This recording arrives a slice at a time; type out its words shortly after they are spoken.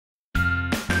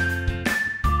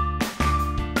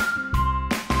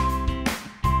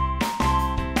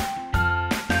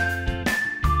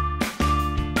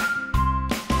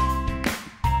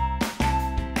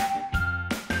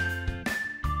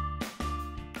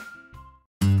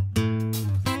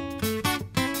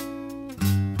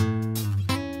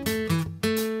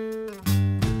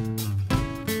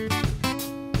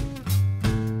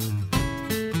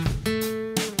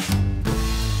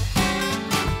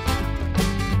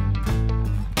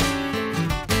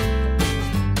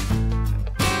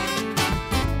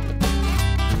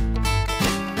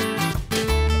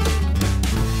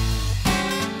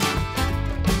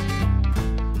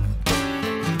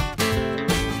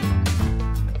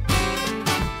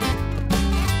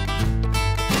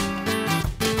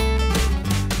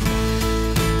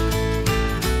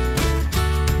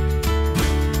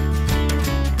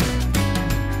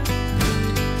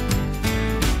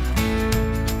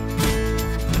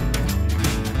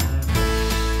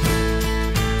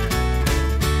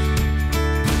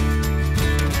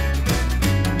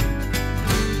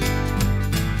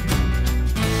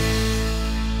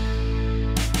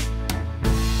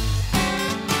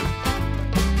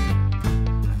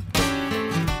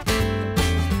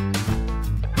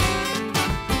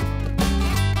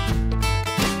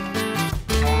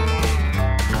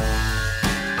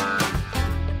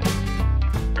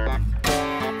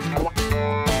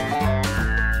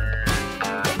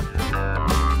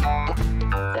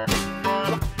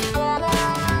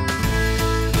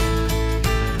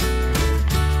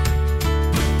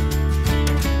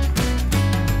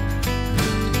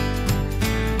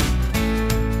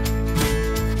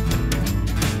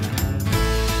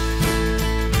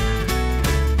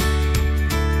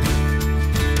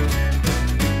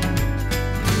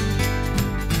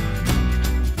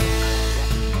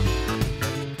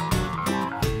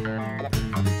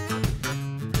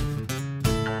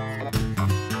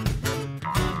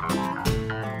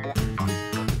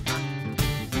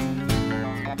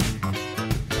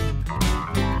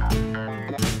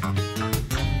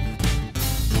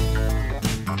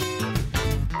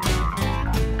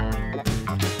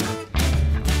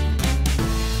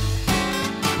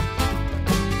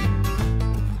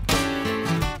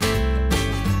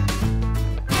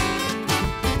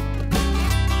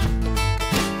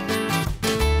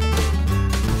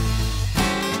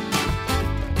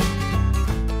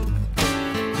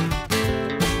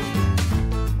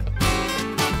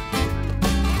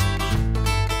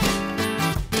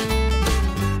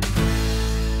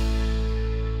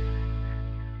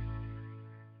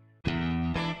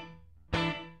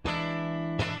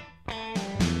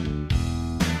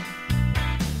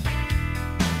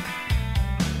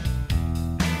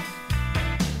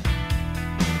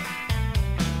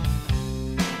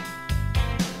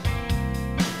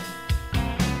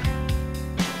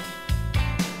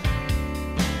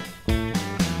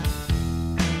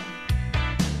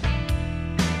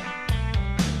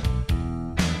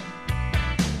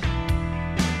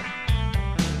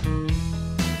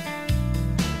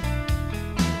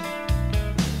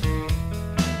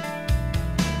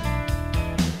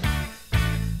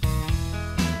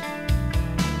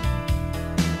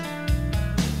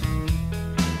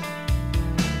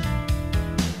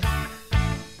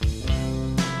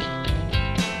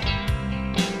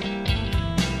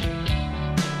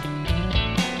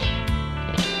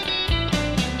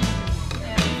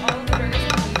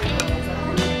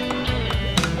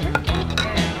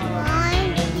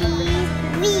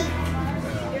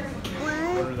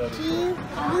2, 3.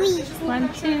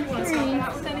 1, 2, 3. 1,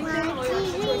 2,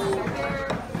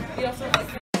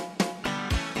 3.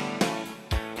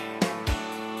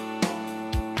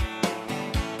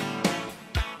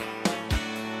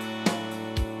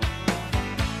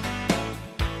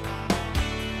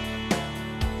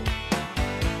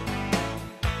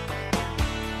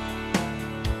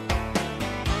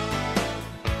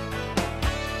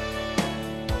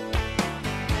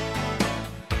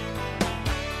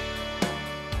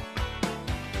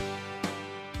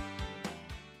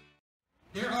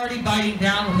 They're already biting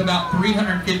down with about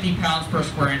 350 pounds per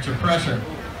square inch of pressure.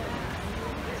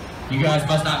 You guys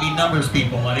must not be numbers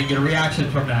people. I didn't get a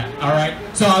reaction from that. All right.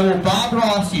 So I will Bob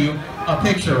Ross you a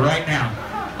picture right now.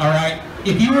 All right.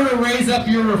 If you were to raise up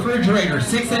your refrigerator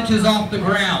 6 inches off the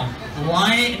ground,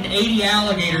 line it in 80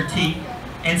 alligator teeth,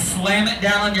 and slam it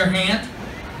down on your hand,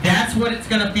 that's what it's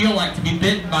going to feel like to be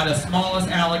bitten by the smallest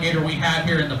alligator we have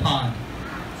here in the pond.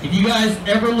 If you guys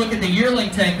ever look at the yearling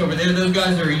tank over there, those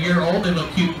guys are a year old, they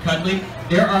look cute and cuddly.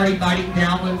 They're already biting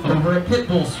down with over a pit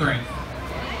bull strength.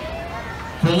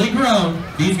 Fully grown,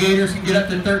 these gators can get up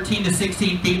to 13 to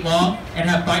 16 feet long and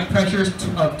have bite pressures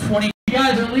of 20. If you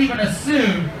guys are leaving us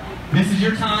soon, this is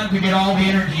your time to get all the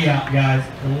energy out, guys.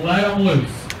 Let them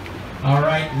loose. All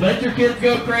right, let your kids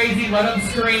go crazy, let them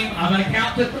scream. I'm going to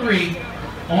count to 3.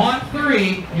 On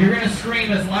 3, you're going to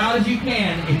scream as loud as you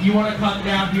can if you want to come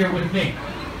down here with me.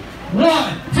 1, 2,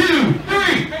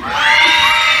 3!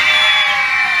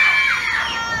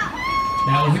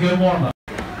 That was a good warm-up.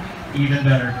 Even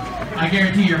better. I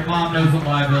guarantee your mom knows what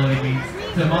liability means.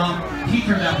 So mom, teach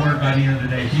her that word by the end of the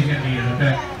day. She's going to need it,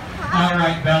 okay? All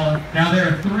right, Bella. Now there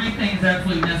are 3 things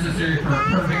absolutely necessary for a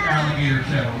perfect alligator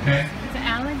show, okay? It's an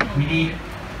alligator. We need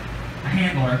a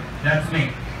handler. That's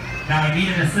me. Now I need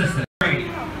an assistant.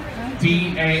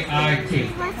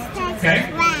 B-A-I-T. Okay?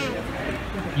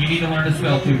 You need to learn to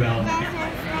spell too, Bella.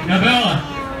 Now, Bella,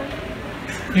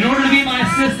 in order to be my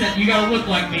assistant, you gotta look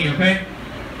like me, okay?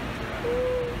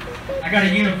 I got a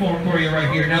uniform for you right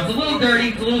here. Now, it's a little dirty,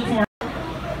 it's a little torn.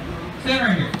 Stand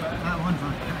right here.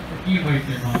 You wait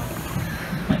there, Mom.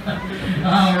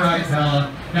 All right, Bella.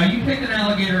 Now, you picked an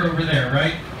alligator over there,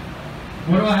 right?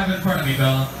 What do I have in front of me,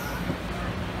 Bella?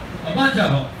 A bunch of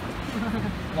them.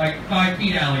 Like 5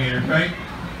 feet alligators, right?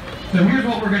 So here's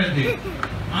what we're gonna do.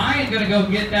 I am going to go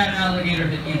get that alligator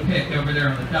that you picked over there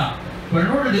on the top. But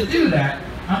in order to do that,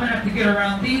 I'm going to have to get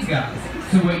around these guys.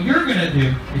 So what you're going to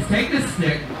do is take this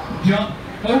stick, jump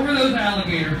over those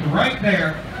alligators right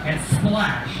there, and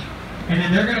splash. And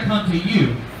then they're going to come to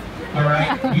you. All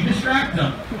right? You distract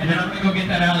them, and then I'm going to go get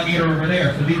that alligator over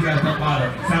there so these guys don't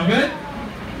bother. Sound good?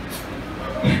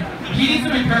 You need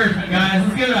some encouragement, guys.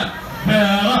 Let's give it up.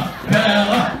 Bella,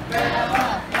 Bella,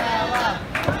 Bella, Bella.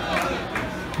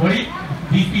 What do you...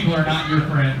 These people are not your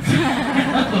friends.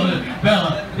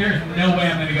 Bella, there's no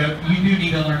way I'm going to go. You do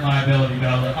need to learn liability,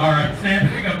 Bella. All right, stand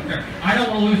back up there. I don't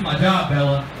want to lose my job,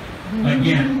 Bella.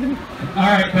 Again.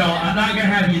 All right, Bella, I'm not going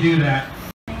to have you do that.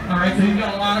 All right, so you've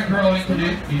got a lot of growing to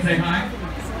do. Can you say hi?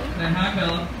 Say hi,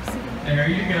 Bella. There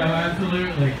you go,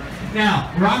 absolutely.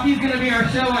 Now, Rocky's going to be our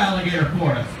show alligator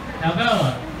for us. Now,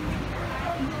 Bella.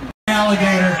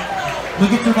 Alligator.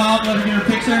 Look at your mom, let her get her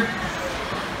picture.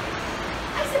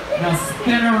 Now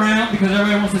spin around because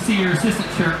everybody wants to see your assistant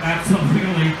shirt.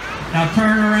 Absolutely. Now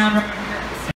turn around right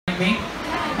here. Me.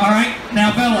 All right.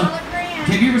 Now, Bella,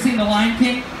 have you ever seen The Lion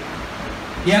King?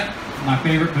 Yep. My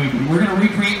favorite movie. We're going to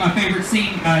recreate my favorite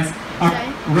scene, guys. All right.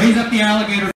 Raise up the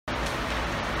alligator.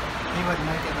 He wouldn't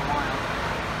make it in the wild.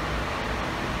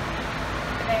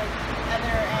 Are there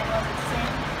other animals the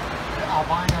same? The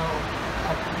albino,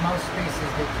 most species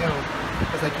get killed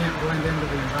because they can't blend into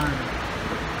the environment.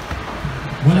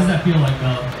 What does that feel like,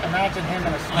 Bella? Imagine him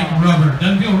in a swamp. Like rubber.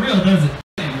 Doesn't feel real, does it?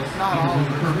 It's not all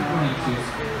perfect ranges.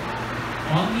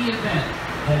 On the event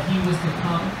that he was to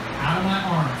come out of my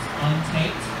arms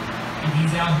untaped, and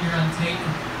he's out here untaped,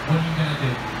 what are you going to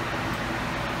do?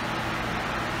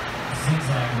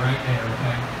 Zigzag right there,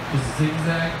 okay? Just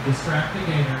zigzag, distract the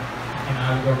gator, and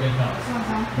I will go get help.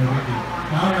 No big deal.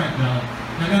 All right, Bella.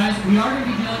 Now, guys, we are going to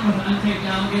be dealing with an untaped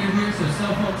alligator here, so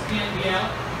cell phones can't be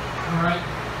out. All right?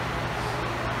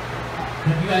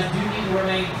 But you guys do need to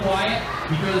remain quiet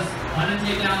because an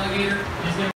untaped alligator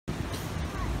is going to